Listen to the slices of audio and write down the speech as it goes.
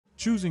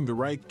Choosing the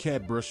right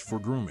cat brush for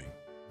grooming.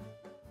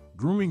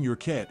 Grooming your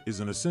cat is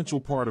an essential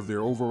part of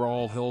their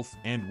overall health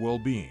and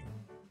well-being.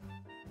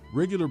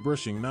 Regular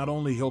brushing not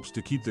only helps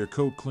to keep their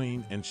coat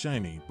clean and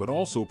shiny, but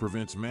also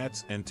prevents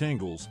mats and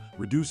tangles,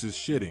 reduces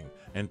shedding,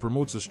 and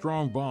promotes a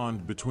strong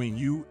bond between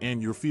you and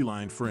your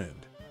feline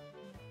friend.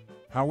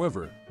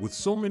 However, with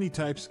so many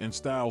types and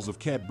styles of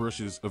cat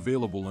brushes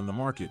available in the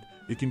market,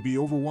 it can be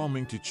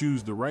overwhelming to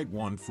choose the right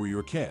one for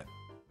your cat.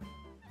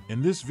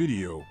 In this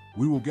video,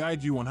 we will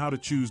guide you on how to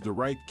choose the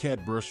right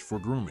cat brush for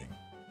grooming.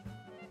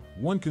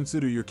 1.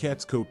 Consider your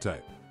cat's coat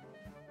type.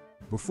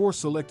 Before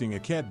selecting a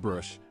cat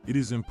brush, it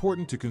is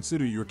important to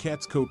consider your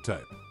cat's coat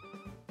type.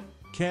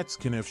 Cats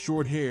can have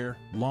short hair,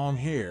 long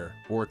hair,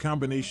 or a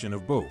combination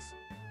of both.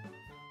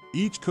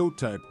 Each coat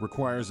type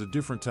requires a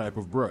different type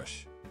of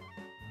brush.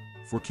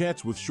 For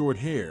cats with short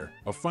hair,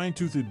 a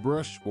fine-toothed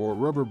brush or a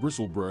rubber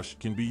bristle brush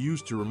can be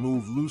used to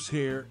remove loose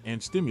hair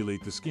and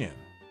stimulate the skin.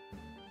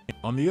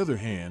 On the other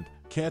hand,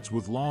 cats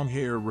with long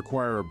hair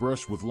require a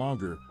brush with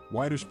longer,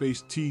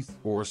 wider-spaced teeth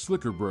or a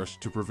slicker brush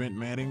to prevent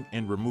matting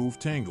and remove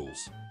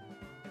tangles.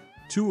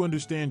 2.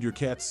 Understand your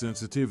cat's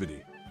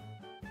sensitivity.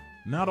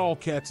 Not all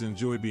cats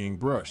enjoy being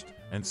brushed,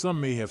 and some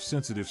may have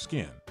sensitive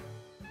skin.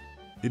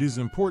 It is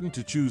important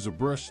to choose a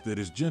brush that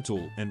is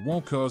gentle and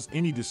won't cause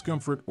any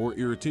discomfort or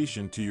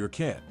irritation to your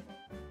cat.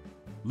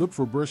 Look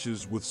for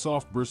brushes with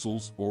soft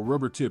bristles or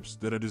rubber tips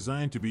that are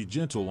designed to be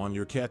gentle on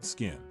your cat's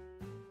skin.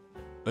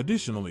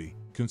 Additionally,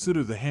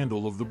 consider the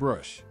handle of the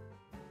brush.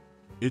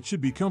 It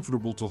should be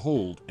comfortable to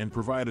hold and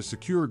provide a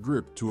secure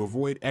grip to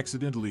avoid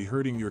accidentally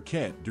hurting your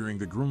cat during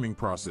the grooming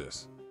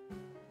process.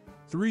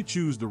 3.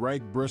 Choose the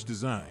right brush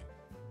design.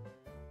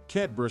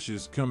 Cat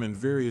brushes come in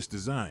various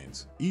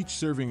designs, each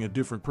serving a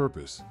different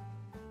purpose.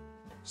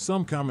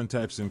 Some common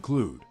types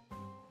include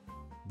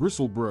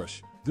bristle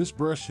brush. This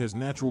brush has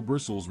natural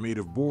bristles made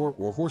of boar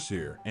or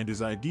horsehair and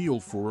is ideal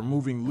for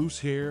removing loose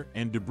hair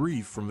and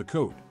debris from the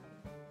coat.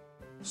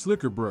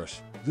 Slicker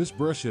brush. This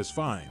brush has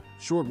fine,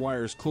 short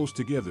wires close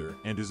together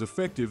and is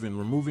effective in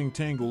removing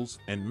tangles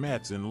and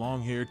mats in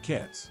long-haired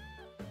cats.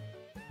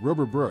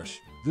 Rubber brush.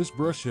 This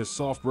brush has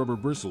soft rubber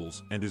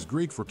bristles and is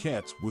great for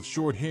cats with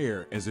short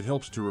hair as it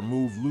helps to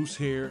remove loose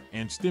hair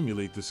and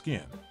stimulate the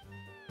skin.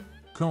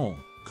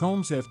 Comb.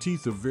 Combs have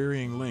teeth of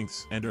varying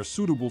lengths and are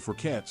suitable for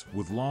cats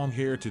with long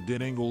hair to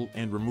detangle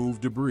and remove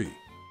debris.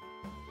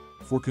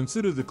 4.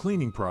 Consider the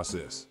cleaning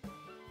process.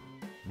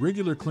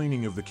 Regular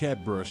cleaning of the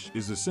cat brush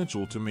is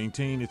essential to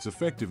maintain its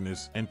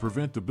effectiveness and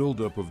prevent the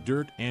buildup of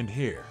dirt and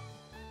hair.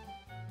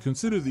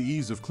 Consider the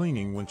ease of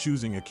cleaning when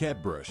choosing a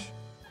cat brush.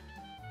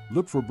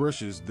 Look for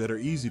brushes that are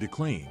easy to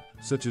clean,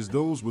 such as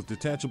those with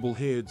detachable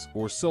heads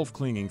or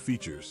self-cleaning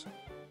features.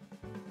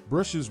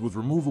 Brushes with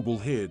removable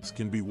heads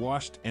can be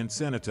washed and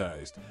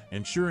sanitized,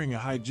 ensuring a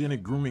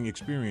hygienic grooming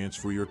experience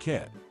for your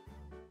cat.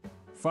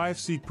 5.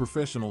 Seek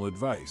professional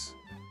advice.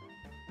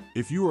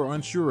 If you are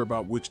unsure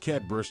about which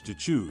cat brush to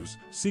choose,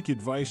 seek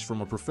advice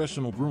from a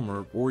professional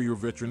groomer or your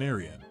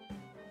veterinarian.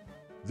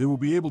 They will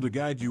be able to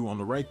guide you on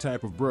the right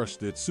type of brush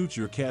that suits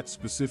your cat's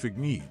specific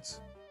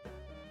needs.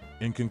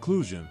 In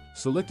conclusion,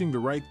 selecting the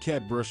right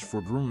cat brush for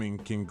grooming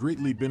can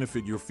greatly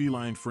benefit your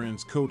feline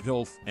friend's coat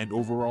health and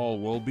overall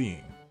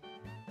well-being.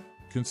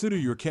 Consider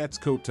your cat's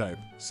coat type,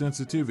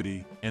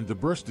 sensitivity, and the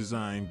brush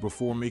design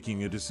before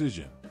making a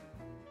decision.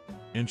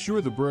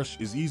 Ensure the brush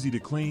is easy to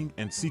clean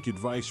and seek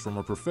advice from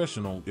a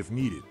professional if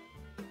needed.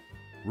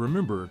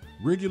 Remember,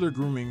 regular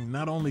grooming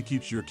not only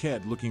keeps your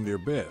cat looking their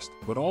best,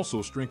 but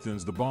also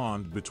strengthens the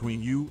bond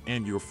between you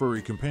and your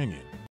furry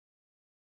companion.